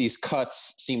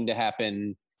cuts seem to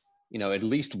happen, at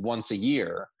least once a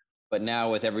year. But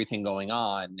now with everything going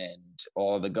on and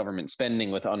all the government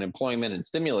spending with unemployment and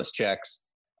stimulus checks,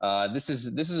 this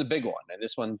is a big one, and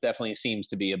this one definitely seems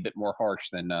to be a bit more harsh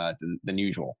than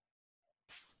usual.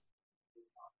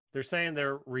 They're saying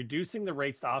they're reducing the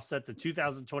rates to offset the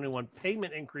 2021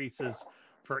 payment increases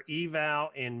for eval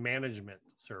and management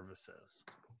services.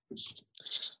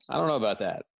 I don't know about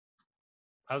that.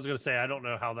 I was going to say, I don't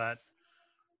know how that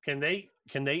can they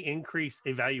increase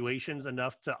evaluations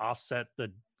enough to offset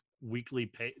the weekly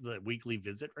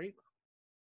visit rate?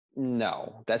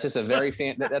 No, that's just a very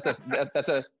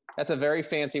that's a very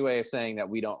fancy way of saying that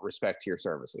we don't respect your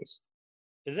services.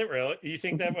 Is it really? You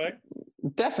think that way?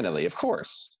 Definitely, of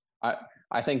course.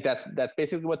 I think that's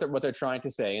basically what they're trying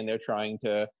to say, and they're trying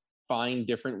to find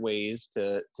different ways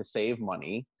to save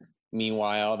money.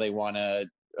 Meanwhile, they want to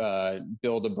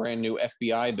build a brand new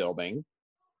FBI building.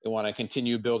 They want to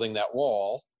continue building that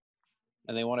wall,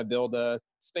 and they want to build a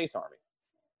space army.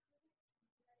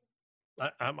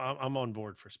 I'm on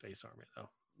board for Space Army, though.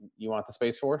 You want the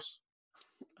Space Force?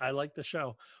 I like the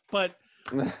show, but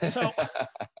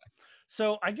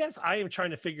so I guess I am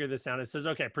trying to figure this out. It says,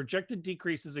 okay, projected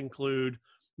decreases include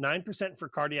 9% for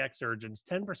cardiac surgeons,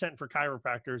 10% for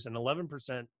chiropractors, and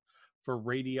 11% for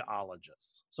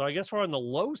radiologists. So I guess we're on the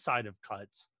low side of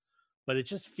cuts, but it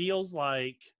just feels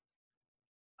like,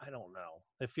 I don't know.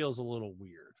 It feels a little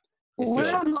weird.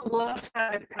 We're on the low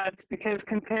side of cuts because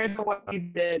compared to what we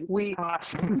did, we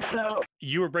cost them. So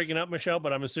you were breaking up, Michelle,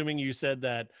 but I'm assuming you said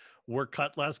that we're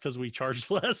cut less because we charge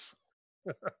less.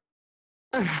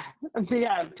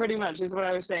 Yeah, pretty much is what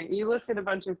I was saying. You listed a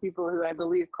bunch of people who I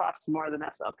believe cost more than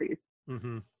SLPs.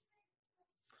 Mm-hmm.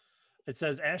 It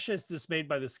says, Ash is dismayed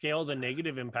by the scale of the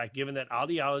negative impact, given that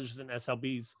audiologists and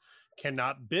SLPs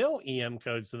cannot bill EM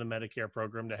codes to the Medicare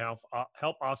program to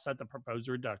help offset the proposed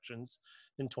reductions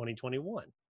in 2021.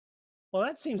 Well,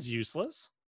 that seems useless.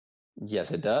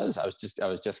 Yes, it does. I was just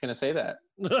going to say that.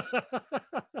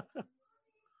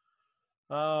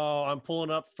 Oh, I'm pulling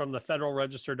up from the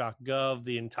federalregister.gov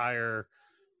the entire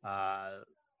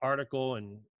article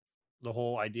and the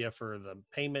whole idea for the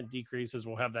payment decreases.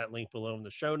 We'll have that link below in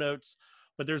the show notes.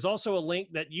 But there's also a link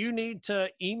that you need to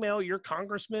email your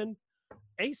congressman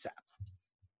ASAP.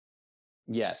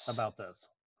 Yes. About this.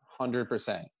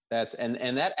 100%.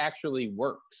 And that actually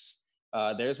works.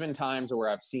 There's been times where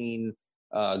I've seen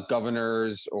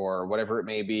governors or whatever it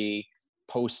may be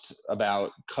post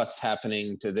about cuts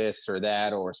happening to this or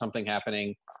that or something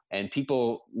happening, and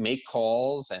people make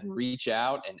calls and reach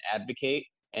out and advocate,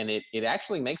 and it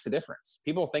actually makes a difference.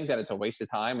 People think that it's a waste of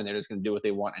time and they're just going to do what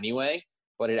they want anyway,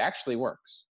 but it actually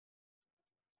works.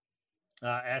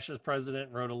 Ash's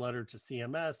president wrote a letter to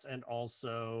CMS and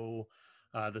also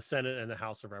the Senate and the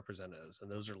House of Representatives,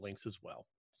 and those are links as well.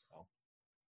 So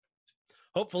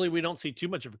hopefully we don't see too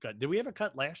much of a cut. Did we have a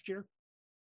cut last year?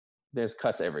 There's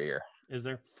cuts every year. Is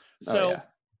there? So, yeah.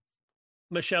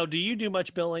 Michelle, do you do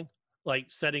much billing, like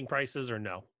setting prices, or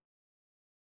no?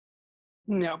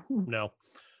 No.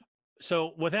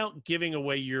 So without giving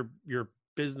away your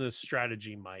business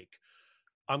strategy, Mike,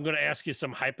 I'm going to ask you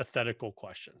some hypothetical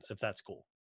questions, if that's cool.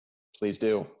 Please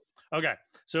do. Okay.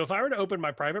 So if I were to open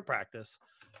my private practice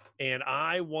and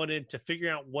I wanted to figure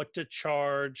out what to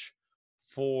charge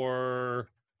for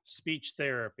speech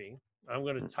therapy, I'm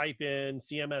going to type in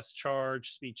CMS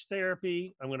charge speech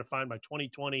therapy. I'm going to find my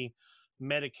 2020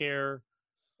 Medicare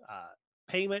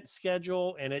payment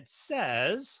schedule. And it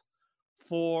says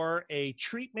for a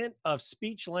treatment of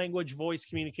speech language voice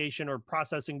communication or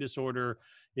processing disorder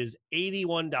is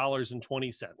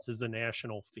 $81.20 is the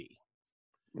national fee.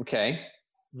 Okay.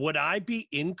 Would I be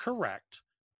incorrect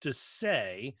to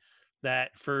say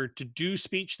that to do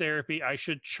speech therapy, I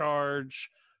should charge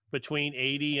between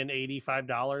 $80 and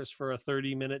 $85 for a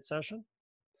 30-minute session?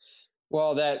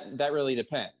 Well, that really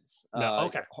depends. No,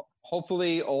 okay.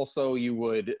 Hopefully, also you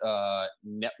would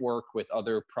network with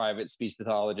other private speech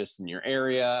pathologists in your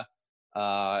area.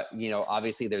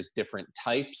 Obviously, there's different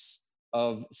types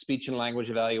of speech and language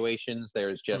evaluations.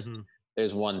 There's just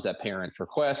there's ones that parents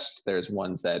request. There's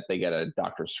ones that they get a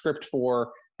doctor's script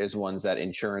for. There's ones that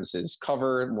insurances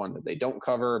cover, ones that they don't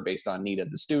cover based on need of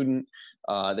the student.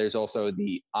 There's also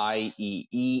the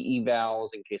IEE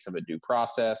evals in case of a due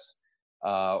process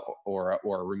or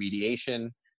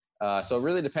remediation. So it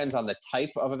really depends on the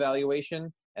type of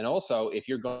evaluation. And also, if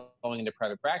you're going into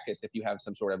private practice, if you have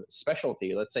some sort of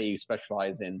specialty, let's say you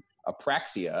specialize in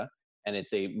apraxia and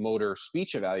it's a motor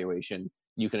speech evaluation,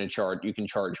 you can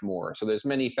charge more. So there's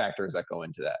many factors that go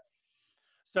into that.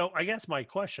 So I guess my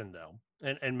question, though,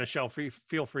 and Michelle,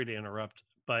 feel free to interrupt,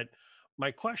 but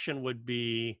my question would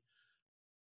be,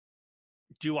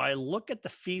 do I look at the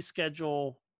fee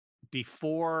schedule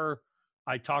before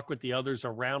I talk with the others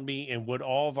around me, and would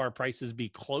all of our prices be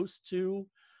close to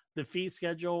the fee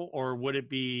schedule, or would it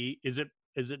be, is it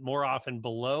more often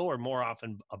below or more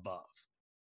often above?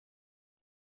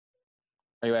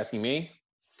 Are you asking me?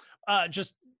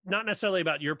 Just not necessarily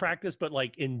about your practice, but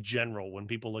like in general, when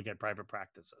people look at private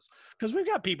practices, because we've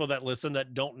got people that listen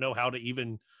that don't know how to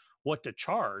even what to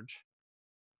charge.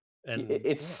 And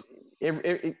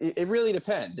it really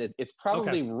depends. It's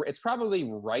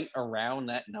probably right around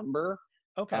that number.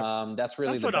 Okay. That's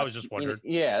really what I was just wondering.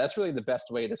 Yeah, that's really the best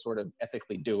way to sort of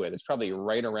ethically do it. It's probably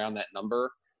right around that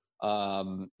number.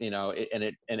 And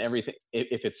everything.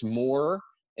 If it's more,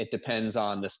 it depends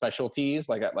on the specialties,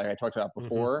 like I talked about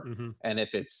before. And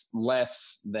if it's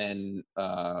less, then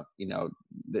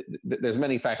there's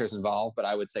many factors involved. But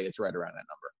I would say it's right around that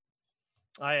number.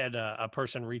 I had a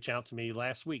person reach out to me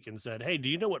last week and said, "Hey, do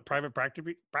you know what private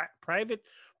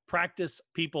practice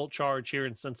people charge here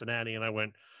in Cincinnati?" And I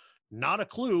went, "Not a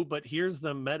clue, but here's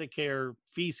the Medicare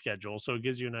fee schedule, so it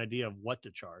gives you an idea of what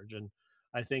to charge." And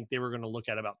I think they were going to look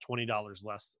at about $20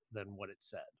 less than what it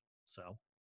said. So,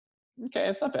 okay,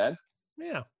 it's not bad.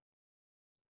 Yeah.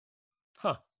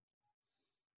 Huh.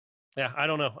 Yeah, I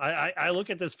don't know. I look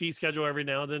at this fee schedule every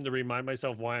now and then to remind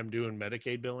myself why I'm doing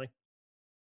Medicaid billing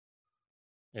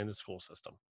in the school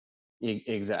system.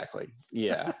 Exactly.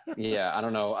 Yeah. Yeah. I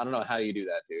don't know how you do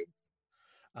that, dude.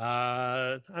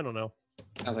 I don't know.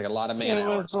 Sounds like a lot of man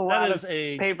hours. That is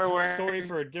a paperwork story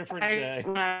for a different day.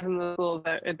 When I was in the schools,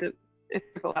 it took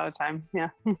a lot of time. Yeah.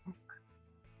 I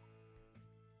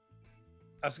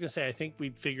was gonna say, I think we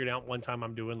figured out one time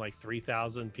I'm doing like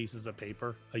 3,000 pieces of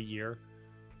paper a year,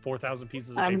 4,000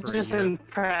 pieces of paper. I'm just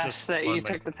impressed that you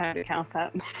took the time to count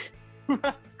that.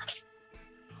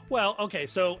 Well, okay,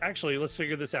 so actually, let's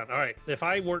figure this out. All right, if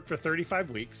I work for 35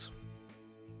 weeks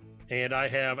and I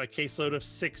have a caseload of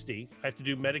 60, I have to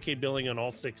do Medicaid billing on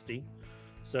all 60.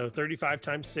 So 35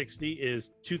 times 60 is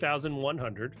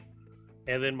 2,100.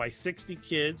 And then my 60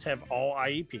 kids have all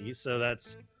IEPs. So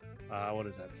that's, what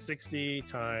is that? 60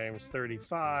 times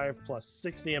 35 plus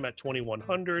 60, I'm at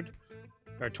 2,100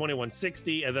 or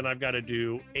 2,160. And then I've got to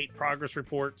do 8 progress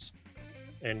reports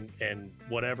and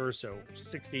whatever. So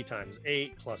 60 times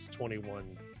 8 plus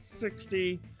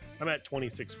 2,160. I'm at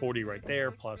 2,640 right there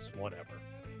plus whatever.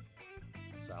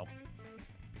 So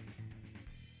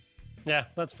yeah,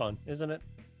 that's fun, isn't it?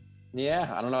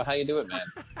 Yeah, I don't know how you do it, man.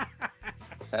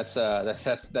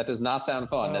 That does not sound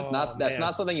fun. That's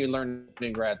not something you learn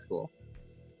in grad school.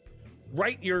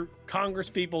 Write your Congress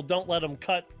people, don't let them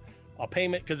cut a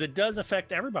payment, because it does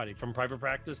affect everybody from private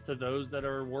practice to those that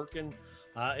are working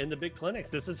in the big clinics.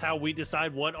 This is how we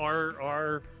decide what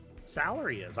our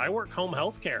salary is. I work home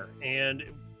health care, and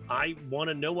I want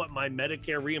to know what my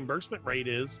Medicare reimbursement rate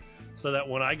is, so that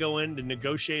when I go in to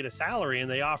negotiate a salary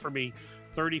and they offer me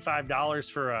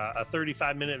 $35 for a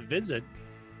 35-minute visit,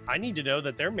 I need to know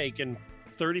that they're making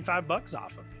 $35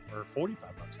 off of it, or $45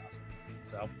 off of it.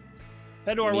 So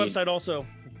head to our website also.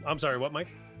 I'm sorry, what, Mike?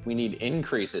 We need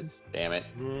increases, damn it.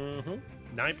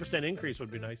 9% increase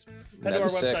would be nice. Head to our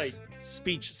website,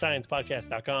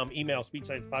 speechsciencepodcast.com, email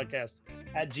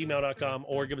speechsciencepodcast@gmail.com,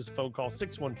 or give us a phone call,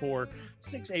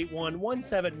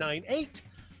 614-681-1798.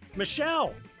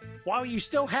 Michelle, while you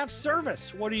still have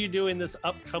service, what are you doing this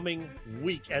upcoming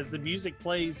week as the music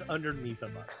plays underneath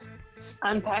of us?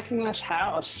 Unpacking this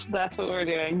house. That's what we're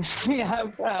doing. We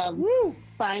have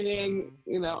finding,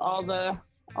 all the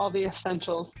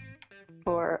essentials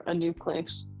for a new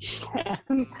place,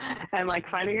 and like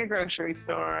finding a grocery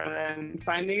store and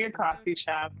finding a coffee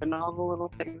shop and all the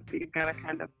little things that you gotta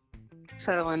kind of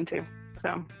settle into.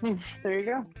 So there you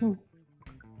go.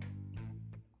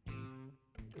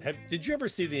 Did you ever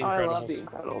see The Incredibles? I love The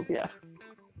Incredibles, yeah.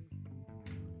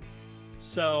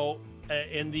 So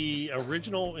in the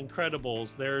original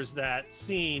Incredibles, there's that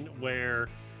scene where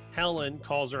Helen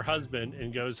calls her husband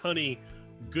and goes, "Honey,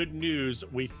 good news,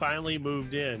 we finally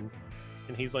moved in."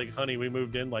 And he's like, "Honey, we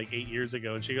moved in like 8 years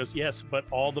ago." And she goes, "Yes, but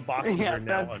all the boxes are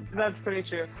now unpacked." That's pretty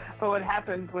true. But what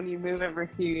happens when you move every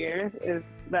few years is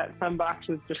that some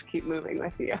boxes just keep moving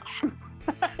with you.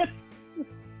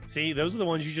 See, those are the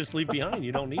ones you just leave behind.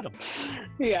 You don't need them.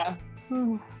 Yeah.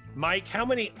 Mike, how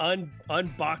many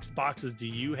unboxed boxes do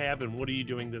you have, and what are you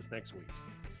doing this next week?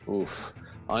 Oof,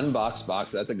 unboxed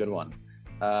box. That's a good one.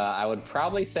 I would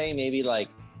probably say maybe like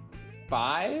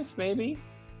 5, maybe.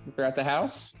 If they're at the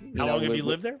house. How long have you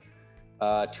lived there?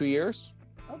 2 years.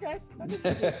 Okay.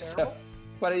 So,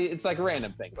 but it's like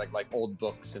random things, like old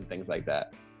books and things like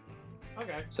that.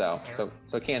 Okay. So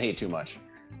can't hate too much.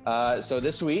 So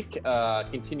this week,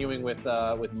 continuing with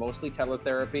mostly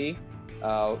teletherapy,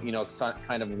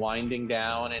 kind of winding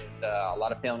down, and a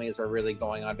lot of families are really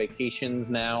going on vacations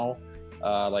now,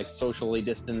 like socially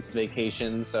distanced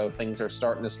vacations. So things are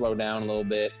starting to slow down a little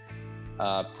bit.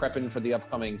 Prepping for the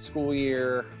upcoming school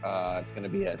year. It's going to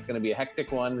be a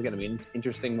hectic one. It's going to be an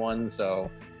interesting one. So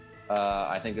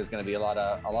I think there's going to be a lot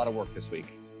of work this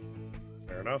week.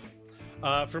 Fair enough.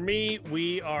 For me,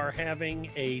 we are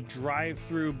having a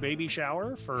drive-through baby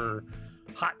shower for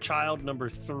hot child number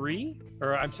 3,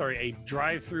 or I'm sorry, a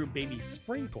drive-through baby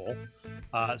sprinkle.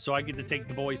 So I get to take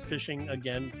the boys fishing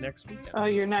again next weekend. Oh,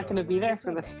 you're not going to be there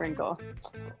for the sprinkle.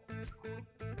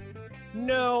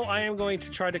 No, I am going to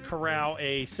try to corral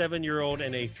a 7-year-old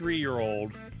and a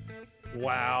 3-year-old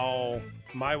while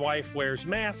my wife wears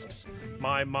masks.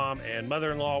 My mom and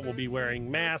mother-in-law will be wearing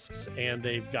masks, and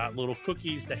they've got little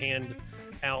cookies to hand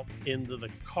out into the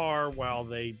car while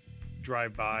they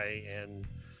drive by and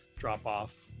drop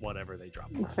off whatever they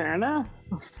drop off. Fair enough.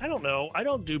 I don't know. I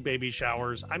don't do baby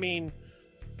showers. I mean,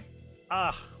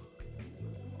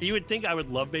 you would think I would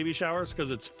love baby showers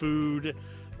because it's food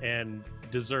and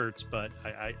desserts, but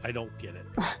I don't get it.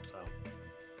 So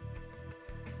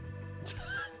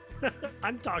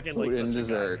I'm talking food like and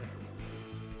dessert.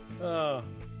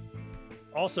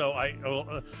 Also, I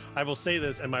will say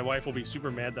this, and my wife will be super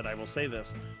mad that I will say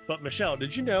this, but Michelle,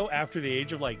 did you know after the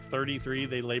age of like 33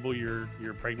 they label your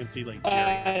pregnancy like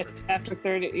geriatric? After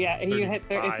 30, yeah.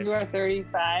 If you are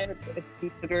 35, it's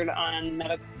considered on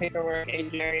medical paperwork a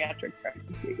geriatric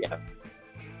pregnancy. Yeah.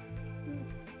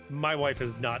 My wife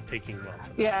is not taking well to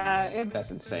that. Yeah, that's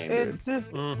insane. It's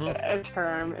just a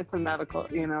term. It's a medical,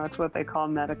 it's what they call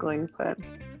medically. But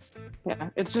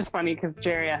yeah, it's just funny because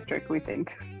geriatric, we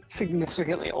think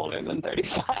significantly older than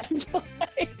 35.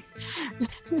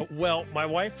 Well, my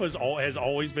wife has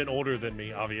always been older than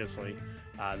me, obviously.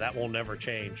 That will never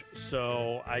change.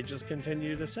 So I just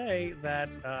continue to say that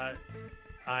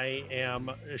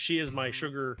she is my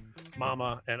sugar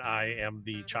mama, and I am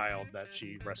the child that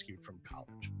she rescued from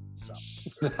college. So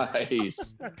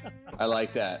nice. I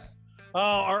like that.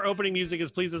 Our opening music is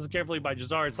Please Listen Carefully by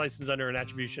Jazar. It's licensed under an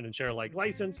attribution and share alike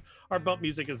license. Our bump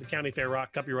music is The County Fair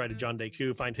Rock, copyrighted John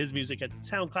Deku. Find his music at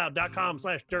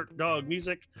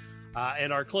soundcloud.com/dirtdogmusic.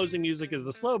 And our closing music is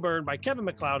The Slow Burn by Kevin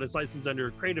MacLeod. It's licensed under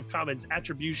a Creative Commons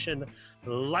attribution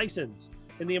license.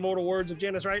 In the immortal words of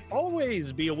Janice Wright,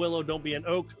 always be a willow, don't be an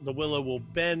oak. The willow will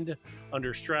bend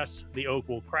under stress. The oak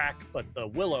will crack, but the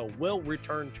willow will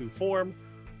return to form.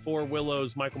 For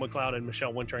Willows, Michael McLeod, and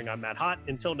Michelle Wintering, I'm Matt Hott.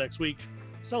 Until next week,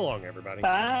 so long, everybody.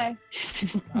 Bye.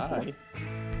 Bye.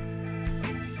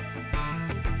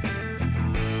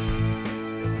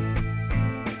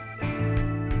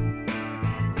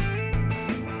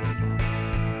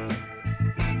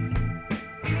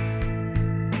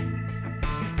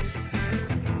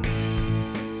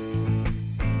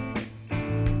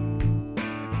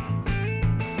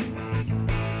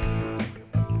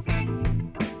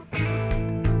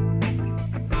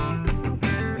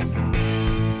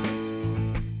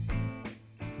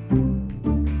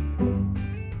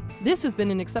 This has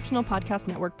been an Exceptional Podcast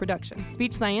Network production.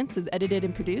 Speech Science is edited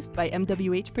and produced by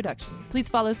MWH Production. Please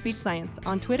follow Speech Science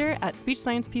on Twitter at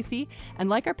SpeechSciencePC and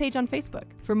like our page on Facebook.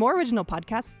 For more original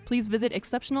podcasts, please visit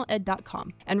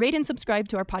exceptionaled.com and rate and subscribe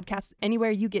to our podcast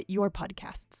anywhere you get your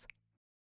podcasts.